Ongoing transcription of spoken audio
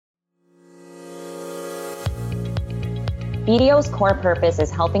BDO's core purpose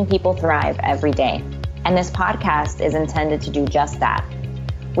is helping people thrive every day, and this podcast is intended to do just that.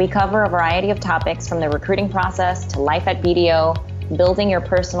 We cover a variety of topics from the recruiting process to life at BDO, building your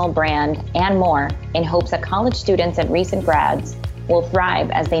personal brand, and more in hopes that college students and recent grads will thrive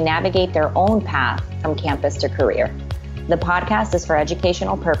as they navigate their own path from campus to career. The podcast is for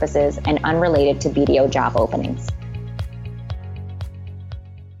educational purposes and unrelated to BDO job openings.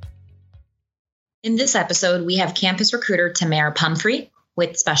 In this episode, we have campus recruiter Tamara Pumphrey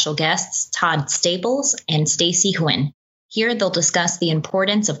with special guests Todd Staples and Stacy Huynh. Here, they'll discuss the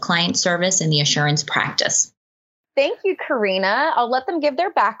importance of client service in the assurance practice. Thank you, Karina. I'll let them give their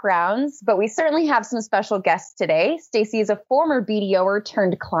backgrounds, but we certainly have some special guests today. Stacy is a former BDOer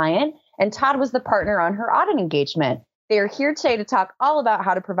turned client, and Todd was the partner on her audit engagement. They are here today to talk all about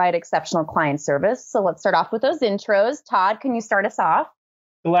how to provide exceptional client service. So let's start off with those intros. Todd, can you start us off?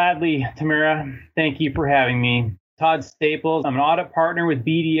 Gladly, Tamara. Thank you for having me. Todd Staples. I'm an audit partner with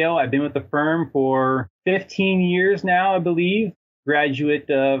BDO. I've been with the firm for 15 years now, I believe.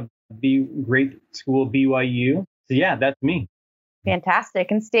 Graduate of the great school BYU. So yeah, that's me. Fantastic.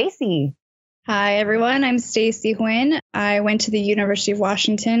 And Stacy. Hi, everyone. I'm Stacy Huynh. I went to the University of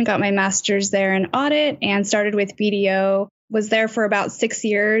Washington, got my master's there in audit, and started with BDO. Was there for about 6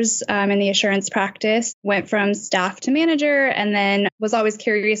 years in the assurance practice, went from staff to manager, and then was always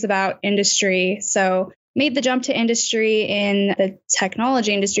curious about industry. So made the jump to industry in the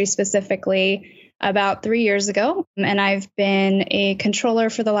technology industry specifically about 3 years ago. And I've been a controller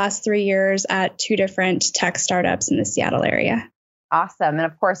for the last 3 years at 2 different tech startups in the Seattle area. Awesome. And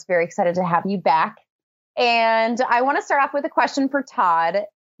of course, very excited to have you back. And I want to start off with a question for Todd.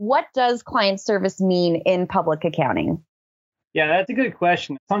 What does client service mean in public accounting? Yeah, that's a good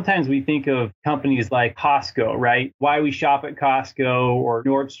question. Sometimes we think of companies like Costco, right? Why we shop at Costco or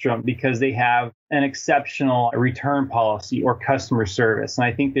Nordstrom, because they have an exceptional return policy or customer service. And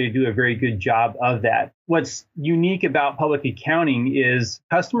I think they do a very good job of that. What's unique about public accounting is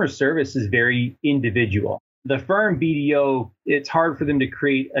customer service is very individual. The firm BDO, it's hard for them to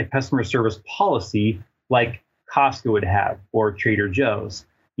create a customer service policy like Costco would have or Trader Joe's,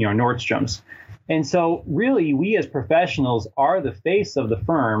 Nordstrom's. And so really, we as professionals are the face of the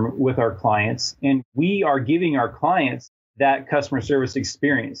firm with our clients, and we are giving our clients that customer service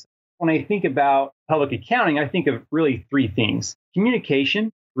experience. When I think about public accounting, I think of really 3 things: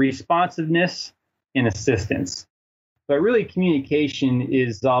 communication, responsiveness, and assistance. But really, communication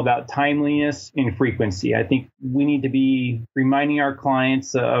is all about timeliness and frequency. I think we need to be reminding our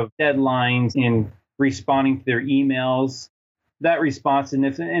clients of deadlines and responding to their emails. That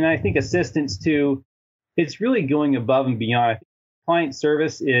responsiveness, and I think assistance too, it's really going above and beyond. Client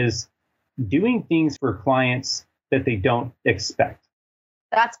service is doing things for clients that they don't expect.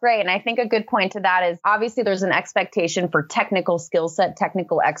 That's great. And I think a good point to that is obviously there's an expectation for technical skill set,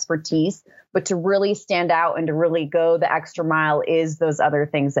 technical expertise, but to really stand out and to really go the extra mile is those other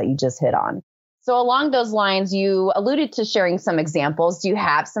things that you just hit on. So along those lines, you alluded to sharing some examples. Do you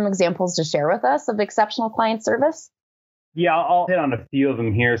have some examples to share with us of exceptional client service? Yeah, I'll hit on a few of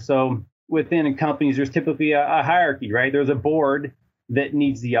them here. So within companies, there's typically a hierarchy, right? There's a board that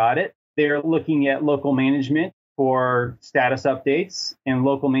needs the audit. They're looking at local management for status updates, and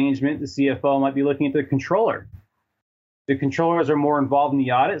local management, the CFO, might be looking at the controller. The controllers are more involved in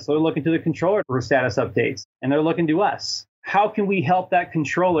the audit, so they're looking to the controller for status updates, and they're looking to us. How can we help that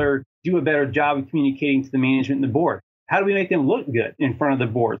controller do a better job of communicating to the management and the board? How do we make them look good in front of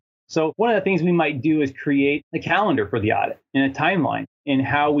the board? So one of the things we might do is create a calendar for the audit and a timeline in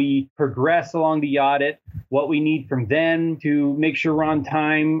how we progress along the audit, what we need from them to make sure we're on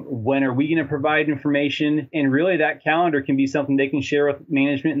time, when are we going to provide information. And really that calendar can be something they can share with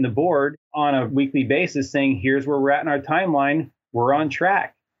management and the board on a weekly basis saying, here's where we're at in our timeline. We're on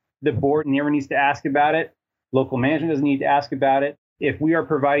track. The board never needs to ask about it. Local management doesn't need to ask about it. If we are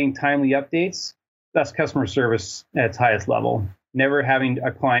providing timely updates, that's customer service at its highest level. Never having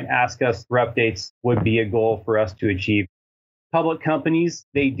a client ask us for updates would be a goal for us to achieve. Public companies,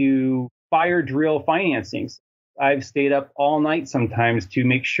 they do fire drill financings. I've stayed up all night sometimes to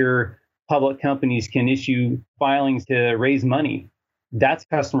make sure public companies can issue filings to raise money. That's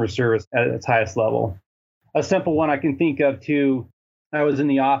customer service at its highest level. A simple one I can think of too, I was in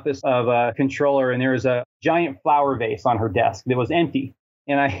the office of a controller and there was a giant flower vase on her desk that was empty.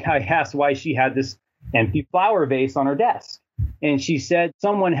 And I asked why she had this empty flower vase on her desk. And she said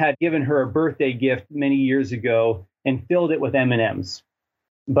someone had given her a birthday gift many years ago and filled it with M&Ms.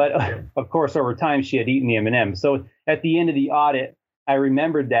 But of course, over time, she had eaten the M&Ms. So at the end of the audit, I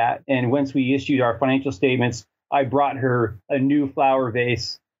remembered that. And once we issued our financial statements, I brought her a new flower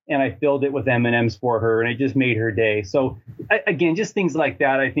vase and I filled it with M&Ms for her, and it just made her day. So again, just things like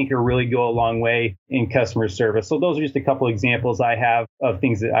that, I think really go a long way in customer service. So those are just a couple examples I have of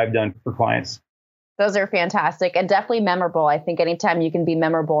things that I've done for clients. Those are fantastic and definitely memorable. I think anytime you can be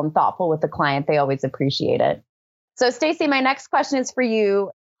memorable and thoughtful with the client, they always appreciate it. So Stacey, my next question is for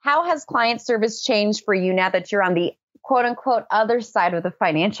you. How has client service changed for you now that you're on the quote unquote other side of the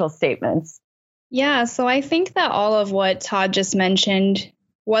financial statements? Yeah, so I think that all of what Todd just mentioned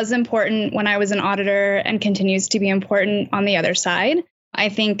was important when I was an auditor and continues to be important on the other side. I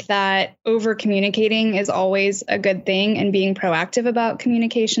think that over communicating is always a good thing and being proactive about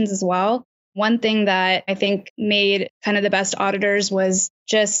communications as well. One thing that I think made kind of the best auditors was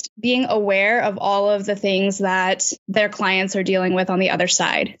just being aware of all of the things that their clients are dealing with on the other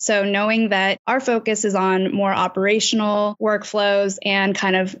side. So knowing that our focus is on more operational workflows and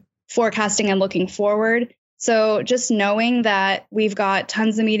kind of forecasting and looking forward. So just knowing that we've got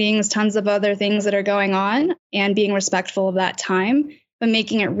tons of meetings, tons of other things that are going on and being respectful of that time, but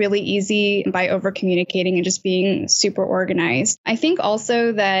making it really easy by over communicating and just being super organized. I think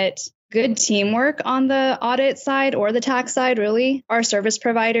also that good teamwork on the audit side or the tax side, really, our service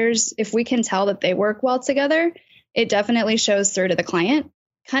providers, if we can tell that they work well together, it definitely shows through to the client.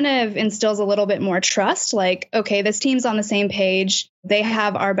 Kind of instills a little bit more trust, like, okay, this team's on the same page. They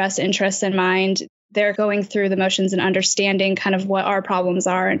have our best interests in mind. They're going through the motions and understanding kind of what our problems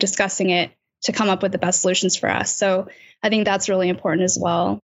are and discussing it to come up with the best solutions for us. So I think that's really important as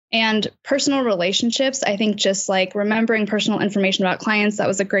well. And personal relationships, I think just like remembering personal information about clients, that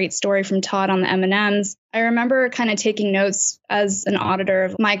was a great story from Todd on the M&Ms. I remember kind of taking notes as an auditor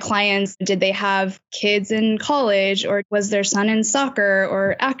of my clients. Did they have kids in college, or was their son in soccer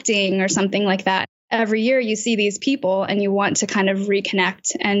or acting or something like that? Every year you see these people and you want to kind of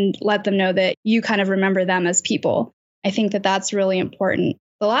reconnect and let them know that you kind of remember them as people. I think that that's really important.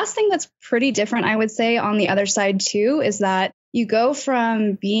 The last thing that's pretty different, I would say, on the other side too, is that you go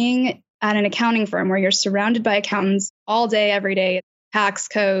from being at an accounting firm where you're surrounded by accountants all day, every day, tax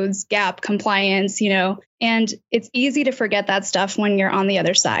codes, GAAP compliance, and it's easy to forget that stuff when you're on the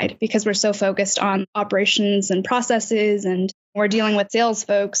other side because we're so focused on operations and processes, and we're dealing with sales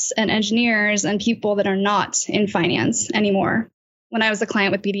folks and engineers and people that are not in finance anymore. When I was a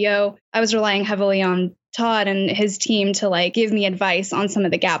client with BDO, I was relying heavily on Todd and his team to give me advice on some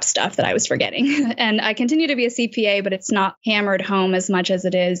of the GAAP stuff that I was forgetting. And I continue to be a CPA, but it's not hammered home as much as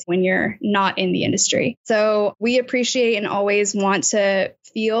it is when you're not in the industry. So we appreciate and always want to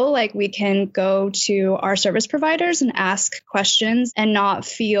feel like we can go to our service providers and ask questions and not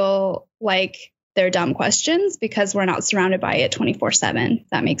feel like they're dumb questions because we're not surrounded by it 24/7.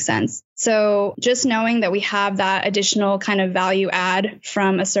 That makes sense. So just knowing that we have that additional kind of value add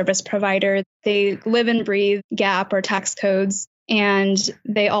from a service provider, they live and breathe GAAP or tax codes, and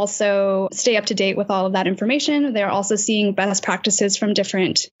they also stay up to date with all of that information. They're also seeing best practices from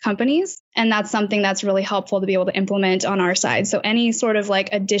different companies. And that's something that's really helpful to be able to implement on our side. So any sort of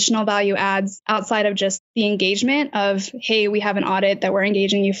additional value adds outside of just the engagement of, hey, we have an audit that we're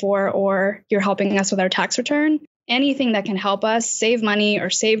engaging you for, or you're helping us with our tax return, anything that can help us save money or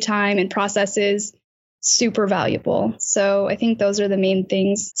save time and processes, super valuable. So I think those are the main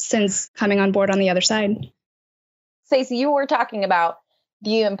things since coming on board on the other side. Stacey, you were talking about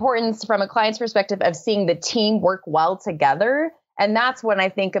the importance from a client's perspective of seeing the team work well together. And that's when I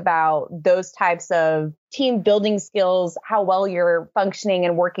think about those types of team building skills, how well you're functioning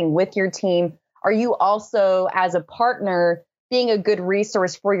and working with your team. Are you also, as a partner, being a good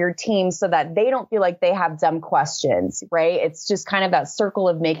resource for your team so that they don't feel like they have dumb questions, right? It's just kind of that circle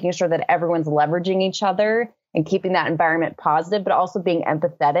of making sure that everyone's leveraging each other and keeping that environment positive, but also being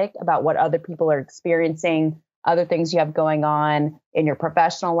empathetic about what other people are experiencing, other things you have going on in your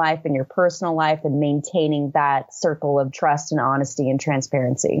professional life, in your personal life, and maintaining that circle of trust and honesty and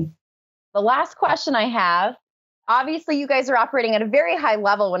transparency. The last question I have, obviously you guys are operating at a very high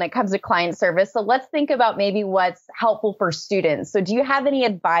level when it comes to client service. So let's think about maybe what's helpful for students. So do you have any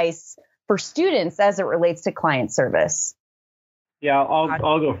advice for students as it relates to client service? Yeah,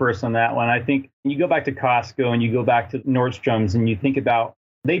 I'll go first on that one. I think you go back to Costco and you go back to Nordstrom's and you think about,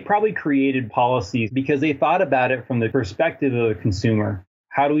 they probably created policies because they thought about it from the perspective of the consumer.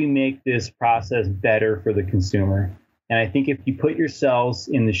 How do we make this process better for the consumer? And I think if you put yourselves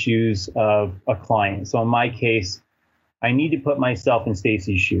in the shoes of a client, so in my case, I need to put myself in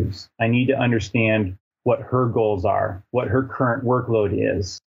Stacey's shoes. I need to understand what her goals are, what her current workload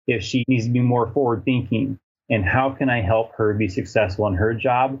is, if she needs to be more forward thinking, and how can I help her be successful in her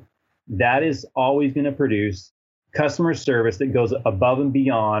job? That is always going to produce customer service that goes above and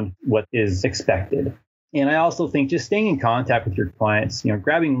beyond what is expected. And I also think just staying in contact with your clients,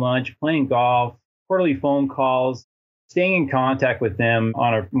 grabbing lunch, playing golf, quarterly phone calls, staying in contact with them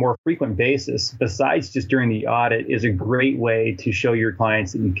on a more frequent basis, besides just during the audit, is a great way to show your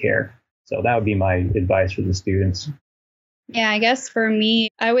clients that you care. So that would be my advice for the students. Yeah, I guess for me,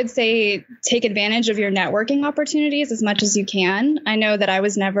 I would say take advantage of your networking opportunities as much as you can. I know that I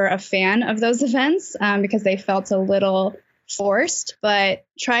was never a fan of those events because they felt a little forced, but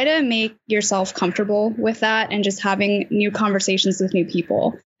try to make yourself comfortable with that and just having new conversations with new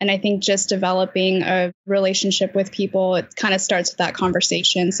people. And I think just developing a relationship with people, it kind of starts with that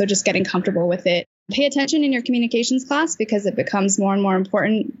conversation. So just getting comfortable with it. Pay attention in your communications class because it becomes more and more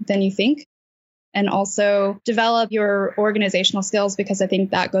important than you think. And also develop your organizational skills because I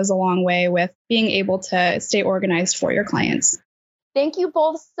think that goes a long way with being able to stay organized for your clients. Thank you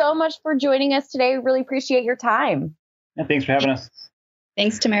both so much for joining us today. We really appreciate your time. And thanks for having us.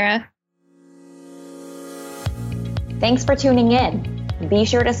 Thanks, Tamara. Thanks for tuning in. Be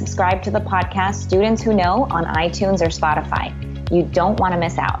sure to subscribe to the podcast Students Who Know on iTunes or Spotify. You don't want to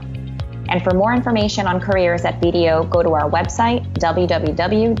miss out. And for more information on careers at BDO, go to our website,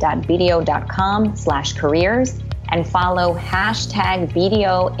 www.bdo.com/careers, and follow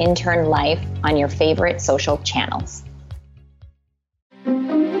 #BDO Intern Life on your favorite social channels.